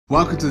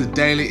Welcome to the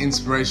Daily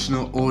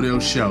Inspirational Audio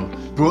Show,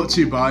 brought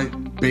to you by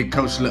Big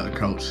Coach Little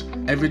Coach.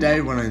 Every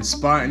day we want to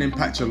inspire and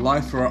impact your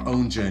life for our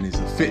own journeys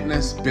of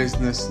fitness,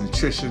 business,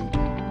 nutrition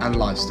and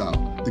lifestyle.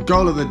 The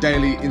goal of the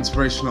Daily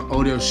Inspirational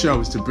Audio Show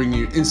is to bring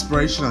you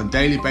inspiration on a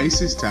daily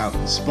basis to help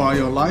inspire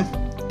your life,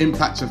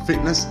 impact your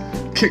fitness,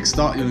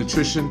 kickstart your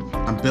nutrition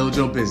and build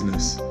your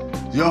business.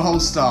 Your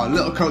host star,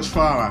 Little Coach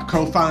Farah,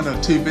 co-founder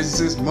of 2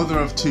 businesses, mother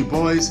of 2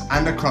 boys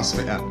and a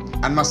CrossFitter.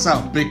 And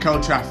myself, Big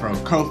Coach Afro,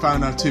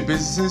 co-founder of 2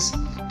 businesses,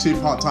 2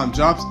 part-time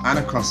jobs and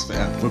a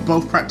CrossFitter. We're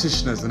both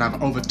practitioners and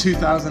have over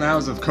 2,000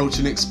 hours of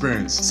coaching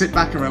experience. Sit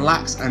back and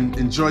relax and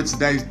enjoy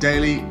today's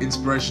Daily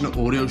Inspirational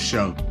Audio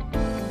Show.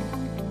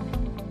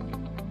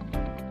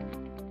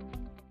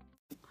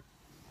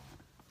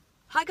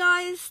 Hi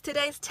guys,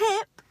 today's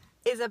tip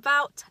is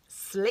about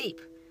sleep.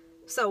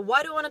 So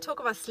why do I want to talk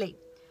about sleep?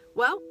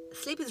 Well,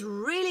 sleep is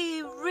really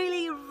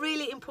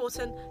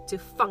important to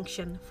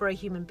function for a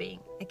human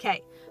being.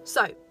 Okay,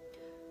 so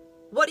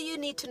what do you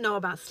need to know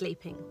about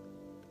sleeping?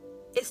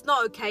 It's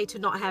not okay to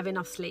not have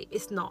enough sleep.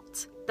 It's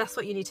not. That's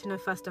what you need to know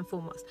first and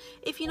foremost.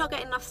 If you're not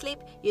getting enough sleep,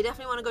 you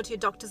definitely want to go to your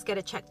doctors, get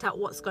it checked out,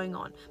 what's going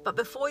on. But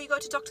before you go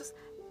to doctors,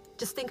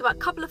 just think about a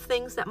couple of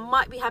things that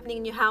might be happening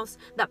in your house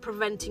that are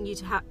preventing you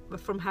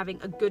from having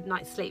a good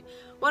night's sleep.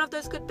 One of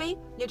those could be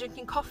you're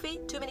drinking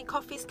coffee, too many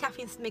coffees,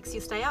 caffeine makes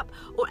you stay up,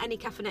 or any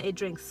caffeinated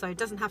drinks, so it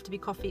doesn't have to be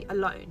coffee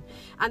alone.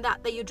 And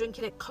that you're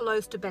drinking it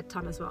close to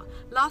bedtime as well.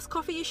 Last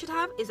coffee you should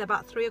have is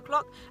about 3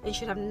 o'clock and you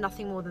should have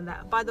nothing more than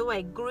that. By the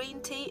way,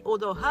 green tea,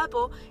 although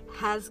herbal,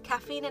 has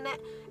caffeine in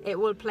it, it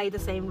will play the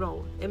same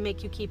role. It'll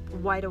make you keep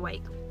wide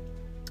awake.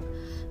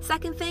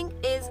 Second thing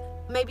is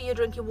maybe you're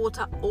drinking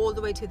water all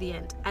the way to the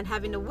end and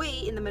having a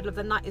wee in the middle of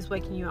the night is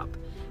waking you up.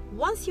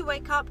 Once you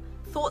wake up,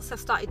 thoughts have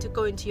started to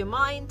go into your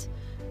mind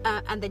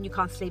and then you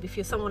can't sleep if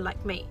you're someone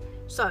like me.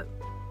 So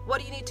what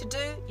do you need to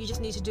do? You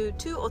just need to do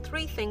 2 or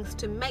 3 things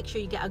to make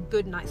sure you get a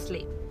good night's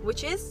sleep,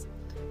 which is,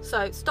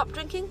 so stop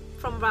drinking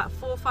from about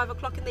 4 or 5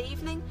 o'clock in the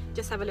evening,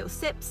 just have a little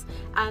sips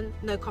and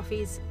no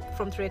coffees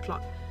from 3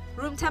 o'clock.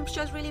 Room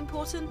temperature is really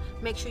important.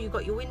 Make sure you've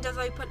got your windows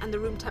open and the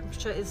room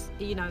temperature is,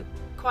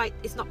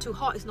 it's not too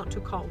hot, it's not too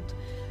cold.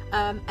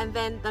 And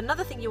then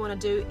another thing you want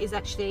to do is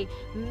actually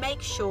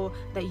make sure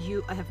that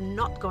you have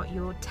not got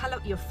your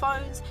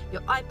phones,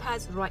 your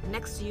iPads right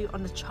next to you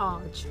on the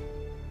charge.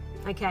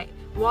 Okay,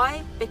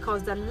 why?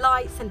 Because the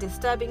lights and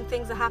disturbing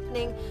things are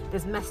happening.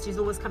 There's messages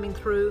always coming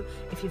through.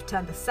 If you've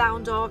turned the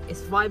sound off,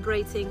 it's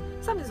vibrating,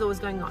 something's always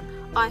going on.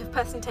 I have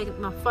personally taken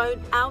my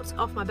phone out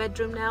of my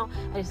bedroom now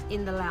and it's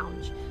in the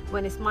lounge.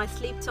 When it's my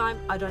sleep time,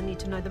 I don't need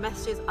to know the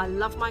messages. I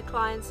love my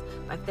clients,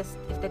 but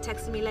if they're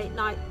texting me late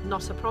night,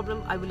 not a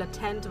problem. I will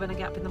attend when I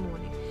get up in the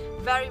morning.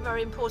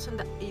 Very important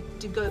that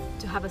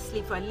to have a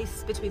sleep for at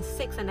least between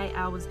 6 and 8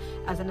 hours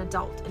as an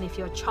adult. And if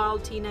you're a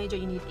child, teenager,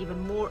 you need even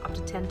more, up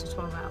to 10 to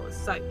 12 hours.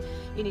 So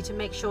you need to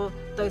make sure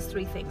those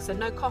 3 things. So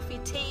no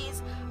coffee,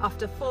 teas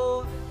after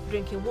 4,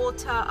 drinking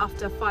water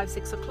after 5,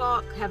 6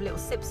 o'clock, have little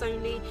sips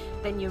only,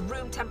 then your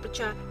room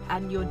temperature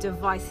and your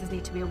devices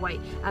need to be away.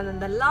 And then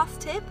the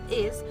last tip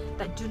is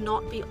that do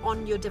not be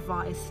on your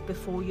device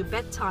before your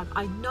bedtime.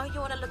 I know you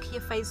want to look at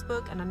your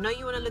Facebook and I know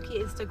you want to look at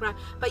your Instagram,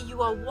 but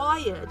you are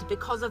wired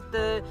because of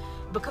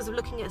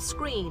looking at a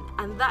screen,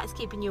 and that is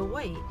keeping you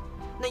awake.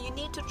 Now you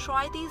need to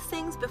try these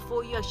things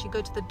before you actually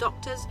go to the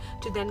doctors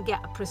to then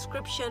get a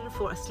prescription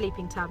for a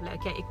sleeping tablet.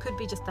 Okay, it could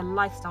be just a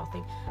lifestyle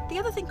thing. The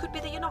other thing could be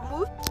that you're not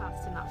moving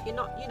fast enough. You're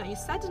not, you're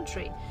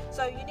sedentary.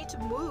 So you need to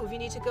move, you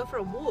need to go for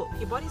a walk.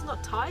 Your body's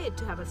not tired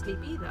to have a sleep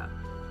either.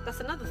 That's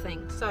another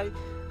thing. So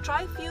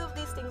try a few of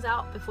these things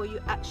out before you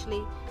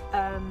actually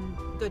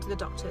go to the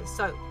doctors.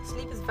 So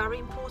sleep is very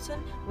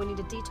important. We need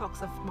a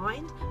detox of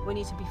mind. We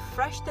need to be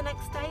fresh the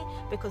next day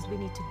because we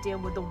need to deal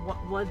with the what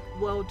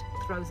world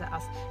throws at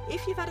us.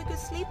 If you've had a good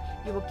sleep,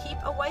 you will keep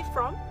away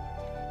from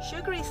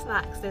sugary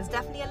snacks. There's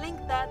definitely a link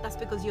there. That's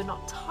because you're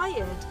not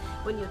tired.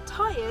 When you're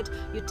tired,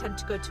 you tend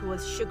to go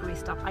towards sugary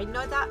stuff. I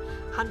know that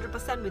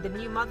 100% with the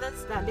new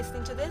mothers that are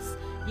listening to this.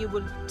 You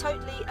will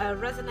totally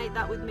resonate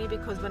that with me,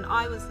 because when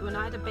I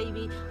had a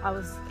baby, I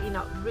was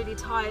really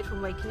tired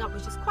from waking up,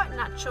 which is quite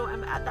natural,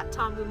 and at that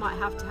time we might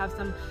have to have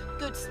some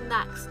good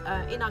snacks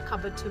in our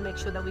cupboard to make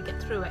sure that we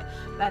get through it.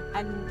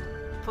 And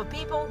for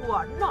people who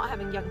are not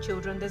having young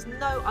children, there's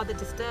no other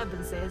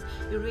disturbances.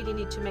 You really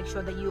need to make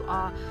sure that you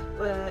are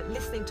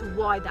listening to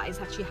why that is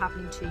actually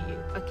happening to you.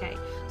 Okay,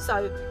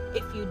 so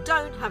if you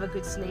don't have a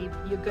good sleep,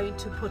 you're going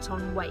to put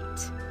on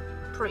weight,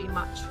 pretty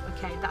much.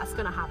 Okay, that's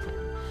going to happen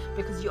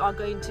because you are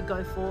going to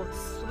go for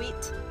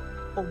sweet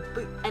or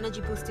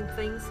energy boosting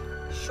things,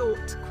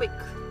 short, quick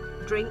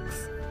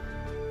drinks,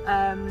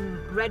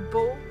 Red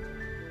Bull,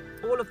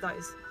 all of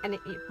those, and it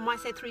might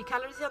say 3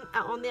 calories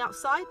on the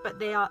outside, but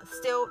they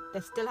still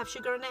have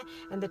sugar in it,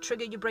 and they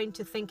trigger your brain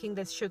to thinking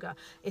there's sugar.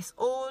 It's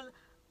all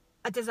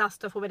a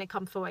disaster for when it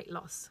comes for weight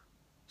loss.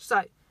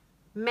 So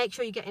make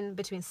sure you get in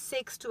between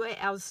 6 to 8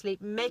 hours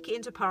sleep. Make it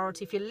into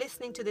priority. If you're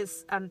listening to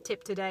this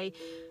tip today,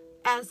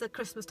 as the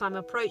Christmas time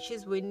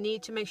approaches, we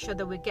need to make sure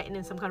that we're getting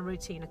in some kind of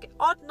routine. Okay,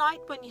 odd night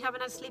when you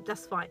haven't had sleep,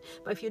 that's fine.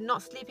 But if you're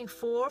not sleeping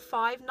 4 or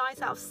 5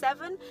 nights out of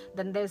 7,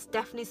 then there's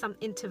definitely some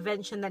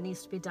intervention that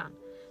needs to be done.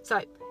 So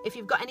if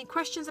you've got any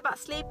questions about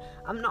sleep,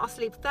 I'm not a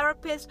sleep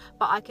therapist,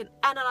 but I can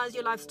analyze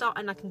your lifestyle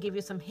and I can give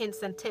you some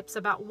hints and tips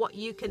about what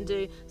you can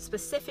do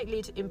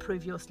specifically to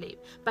improve your sleep.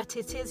 But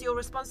it is your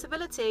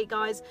responsibility,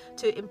 guys,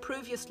 to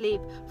improve your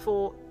sleep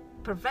for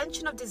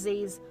prevention of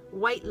disease,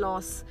 weight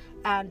loss,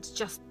 and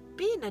just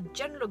being a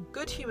general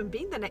good human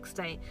being the next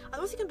day.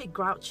 Otherwise, you're going to be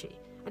grouchy.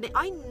 And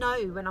I know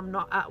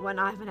when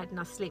I haven't had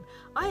enough sleep,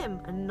 I am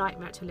a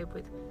nightmare to live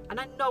with. And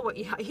I know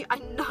I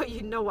know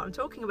you know what I'm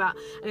talking about.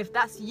 And if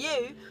that's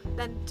you,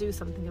 then do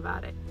something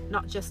about it.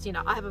 Not just,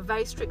 I have a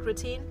very strict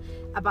routine.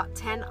 About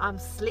 10, I'm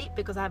asleep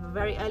because I have a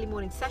very early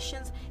morning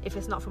sessions. If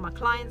it's not for my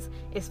clients,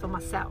 it's for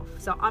myself.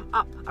 So I'm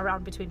up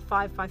around between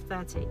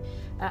 5:30,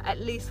 at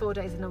least 4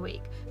 days in a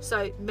week.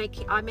 So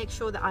I make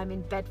sure that I'm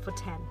in bed for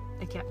 10.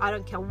 Okay, I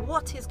don't care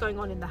what is going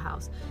on in the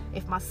house.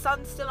 If my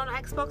son's still on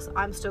Xbox,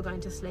 I'm still going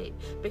to sleep,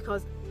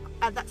 because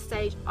at that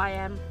stage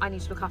I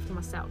need to look after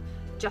myself,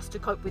 just to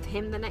cope with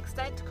him the next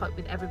day, to cope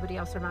with everybody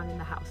else around in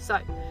the house. So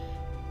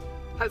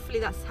hopefully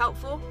that's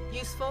helpful,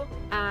 useful,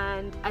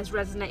 and has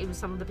resonated with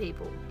some of the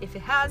people. If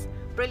it has,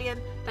 brilliant.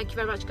 Thank you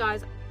very much,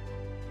 guys.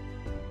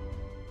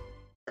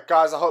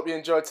 Guys, I hope you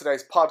enjoyed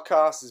today's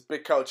podcast. It's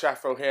Big Coach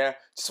Afro here.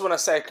 Just want to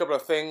say a couple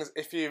of things.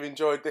 If you've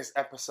enjoyed this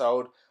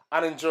episode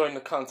and enjoying the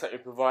content we're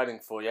providing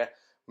for you,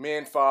 me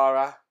and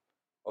Farah,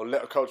 or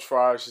Little Coach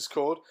Farah as she's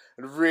called,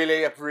 I'd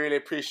really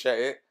appreciate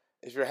it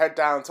if you head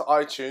down to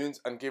iTunes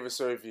and give us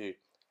a review.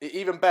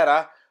 Even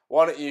better,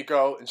 why don't you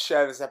go and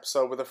share this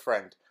episode with a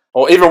friend?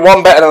 Or even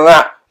one better than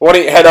that, why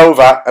don't you head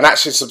over and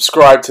actually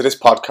subscribe to this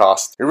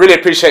podcast? We really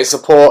appreciate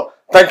support.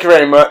 Thank you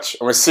very much,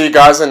 and we'll see you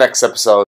guys in the next episode.